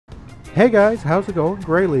Hey guys, how's it going?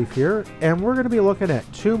 Greyleaf here, and we're going to be looking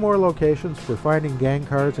at 2 more locations for finding gang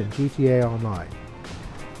cars in GTA Online.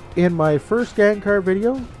 In my first gang car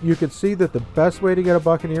video, you could see that the best way to get a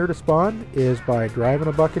Buccaneer to spawn is by driving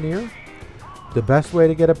a Buccaneer. The best way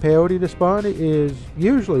to get a Peyote to spawn is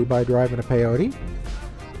usually by driving a Peyote.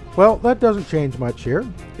 Well, that doesn't change much here.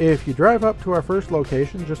 If you drive up to our first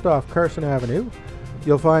location just off Carson Avenue,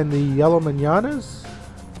 you'll find the Yellow Mananas,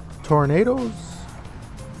 Tornadoes,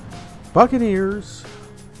 Buccaneers,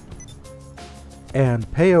 and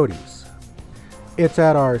Peyotes. It's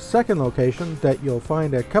at our second location that you'll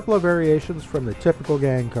find a couple of variations from the typical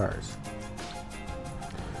gang cars.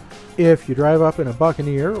 If you drive up in a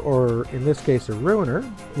Buccaneer, or in this case a Ruiner,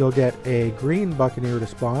 you'll get a green Buccaneer to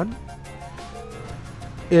spawn.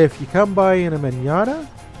 If you come by in a Manana,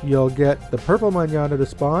 you'll get the purple Manana to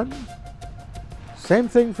spawn. Same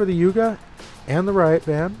thing for the Yuga and the Riot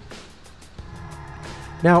Van.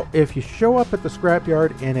 Now, if you show up at the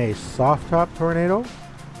scrapyard in a soft top Tornado,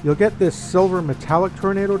 you'll get this silver metallic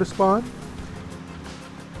Tornado to spawn.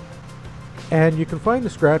 And you can find the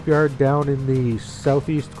scrapyard down in the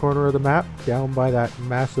southeast corner of the map, down by that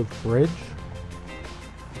massive bridge.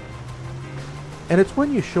 And it's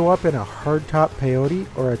when you show up in a hardtop Peyote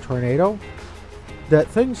or a Tornado that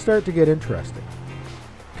things start to get interesting.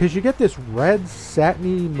 Because you get this red,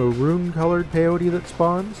 satiny, maroon colored Peyote that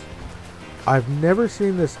spawns. I've never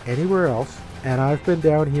seen this anywhere else, and I've been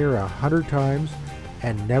down here 100 times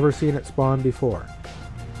and never seen it spawn before.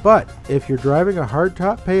 But if you're driving a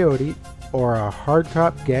hardtop Peyote or a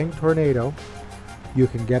hardtop gang Tornado, you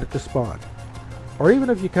can get it to spawn. Or even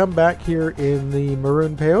if you come back here in the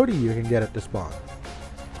maroon Peyote, you can get it to spawn.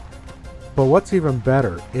 But what's even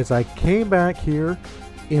better is I came back here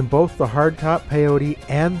in both the hardtop Peyote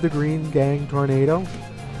and the green gang Tornado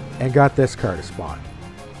and got this car to spawn.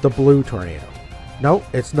 The blue Tornado. No,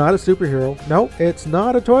 it's not a superhero. No, it's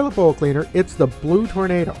not a toilet bowl cleaner. It's the blue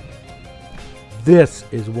Tornado. This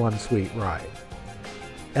is one sweet ride.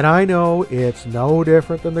 And I know it's no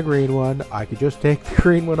different than the green one. I could just take the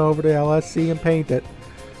green one over to LSC and paint it,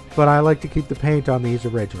 but I like to keep the paint on these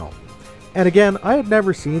original. And again, I had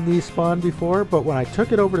never seen these spawn before, but when I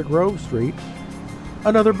took it over to Grove Street,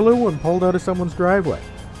 another blue one pulled out of someone's driveway.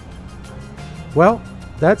 Well,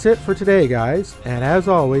 that's it for today, guys, and as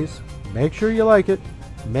always, make sure you like it,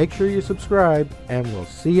 make sure you subscribe, and we'll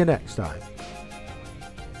see you next time.